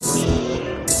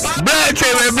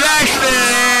GND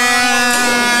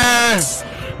X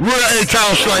Real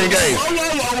A-Town slang game.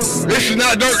 This is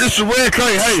not dirt, this is red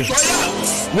clay. Hey,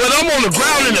 when I'm on the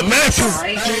ground in the mansion,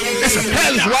 it's a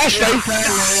palace where I stay.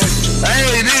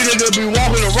 Hey, these niggas be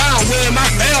walking around wearing my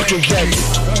Falcon jacket.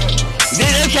 Then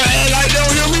they try to act like they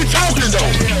don't hear me talking though.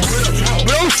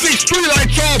 But I'm 6'3" like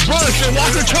Charles Brunson,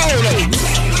 walking tall though.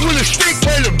 With a stick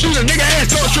ready to beat a nigga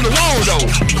ass up to the wall though.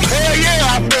 Hell yeah,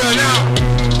 I feel now.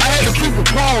 I had to keep a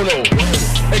crawl though,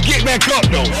 and get back up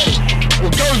though. Well,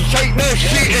 go take that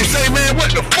shit and say, man, what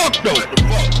the fuck though?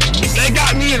 They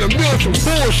got me in the middle of some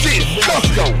bullshit stuff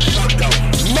though.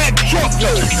 Mac truck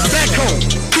though, back home,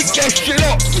 pick that shit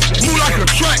up, move like a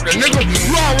tractor, nigga.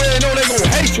 You already know they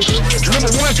gon' hate you. Number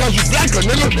one, cause you blacker,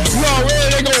 nigga. You already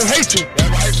they gon' hate you.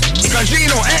 Cause you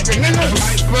ain't no actor, nigga.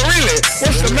 But really,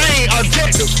 what's the main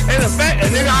objective? And the fact that,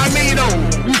 nigga, I mean though,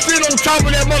 you sit on top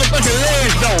of that motherfucking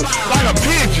ledge though, like a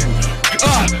pigeon.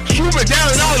 Swooping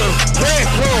down in all the red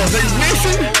clothes, they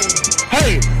missing?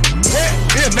 Hey,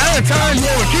 it's Valentine's, you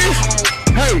want a kiss?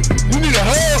 Hey, you need a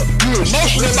hug? You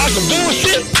emotional about some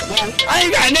bullshit? I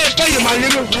ain't got nothing for you, my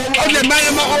nigga. I'm just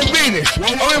minding my own business.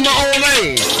 I'm in my own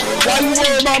lane. Why you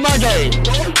worry about my game?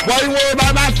 Why you worry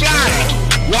about my flying?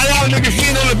 Why y'all niggas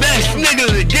sitting on the best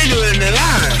niggas and giggling in the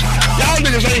line? Y'all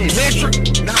niggas ain't metric.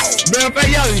 Matter of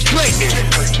fact, y'all ain't clicking.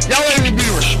 Y'all ain't even be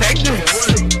respected.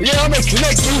 Yeah, I'm a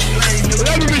connector. But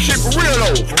I do this shit for real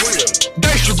though.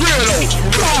 That's the grill though.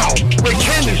 Wow. With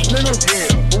Candace, nigga.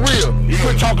 Yeah, for real. You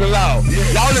quit talking loud.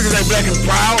 Y'all niggas ain't black and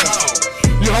proud.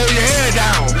 You hold your head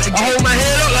down. I hold my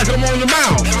head up like I'm on the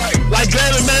mound. Like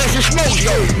Galin man some smoke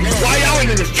though. Why y'all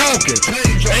niggas talking?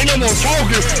 Ain't no more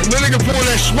talking. The nigga pull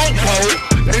that smoke pole.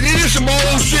 And he did some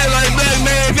old shit like black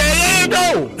man. Hell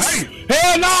no.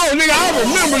 Hell no, nigga. I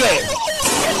remember that.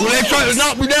 When they tried to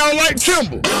knock me down like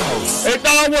timber, they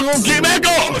thought I wasn't gonna get back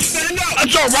up. I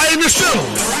jumped right in the center.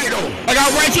 I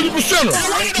got right to the percenter.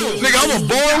 Nigga, I'm a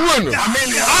born winner.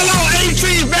 I lost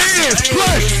 18 bands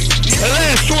plus the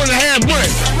last 2.5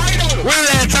 months. When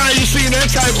last time you seen that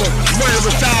type of money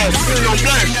besides sitting on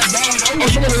black? Oh,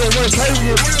 somebody that went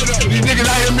slavery. These niggas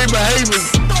out here misbehaving.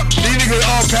 These niggas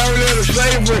all parallel to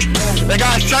slavery. They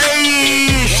got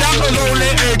chains, shackles on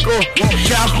their ankle,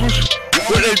 shackles.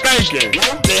 What they thinking?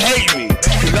 They hate me.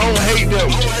 Cause I don't hate them.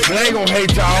 But they ain't gonna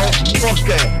hate y'all. Fuck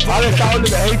that. I let y'all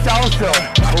niggas hate y'all self.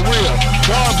 For real.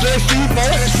 God bless you,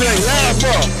 folks. Say, laugh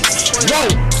up. No.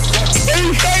 They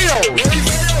ain't say those.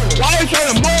 Why they trying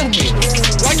to mold me?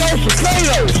 Like those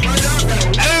cicadas.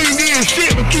 I ain't doing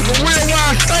shit but keep a real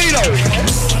wide stay though.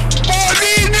 Fuck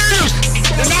these niggas.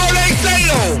 And all they say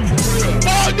though.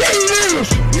 Fuck these niggas.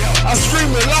 I'm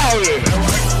screaming loudly.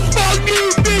 Fuck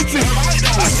these bitches.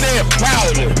 I said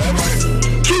proudly.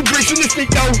 Keep breaching this feet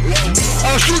though.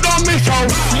 Shoot on miss hoe.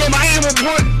 You know my aim on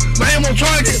point, my aim on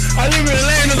target. I live in the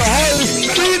land of the hoes.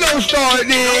 Please don't start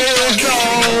this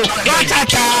though.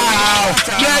 Ra-ta-ta.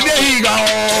 Yeah, there he go.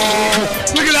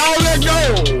 Look at all that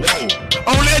gold.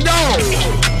 On that dog.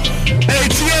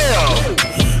 ATL.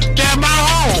 That's my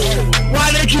home.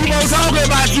 Why they keep on talking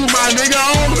about you, my nigga?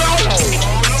 I don't know.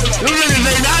 You niggas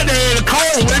ain't out there in the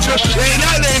cold with you. They ain't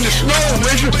out there in the snow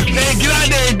with you. They ain't get out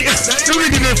there and get. You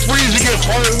niggas get freeze and get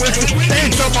cold with you. They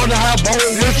ain't jump on the high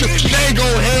bone with you. They ain't go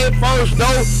head first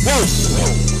though. Whoa.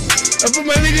 I put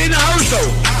my nigga in the hearse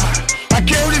though. I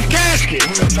killed his casket.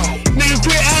 Nigga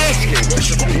quit asking.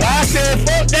 I said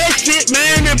fuck that shit,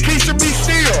 man. And piece of me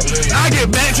still. I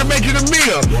get back to making a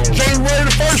meal. January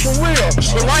the 1st for real.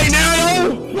 But right now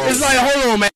though, it's like hold on, man.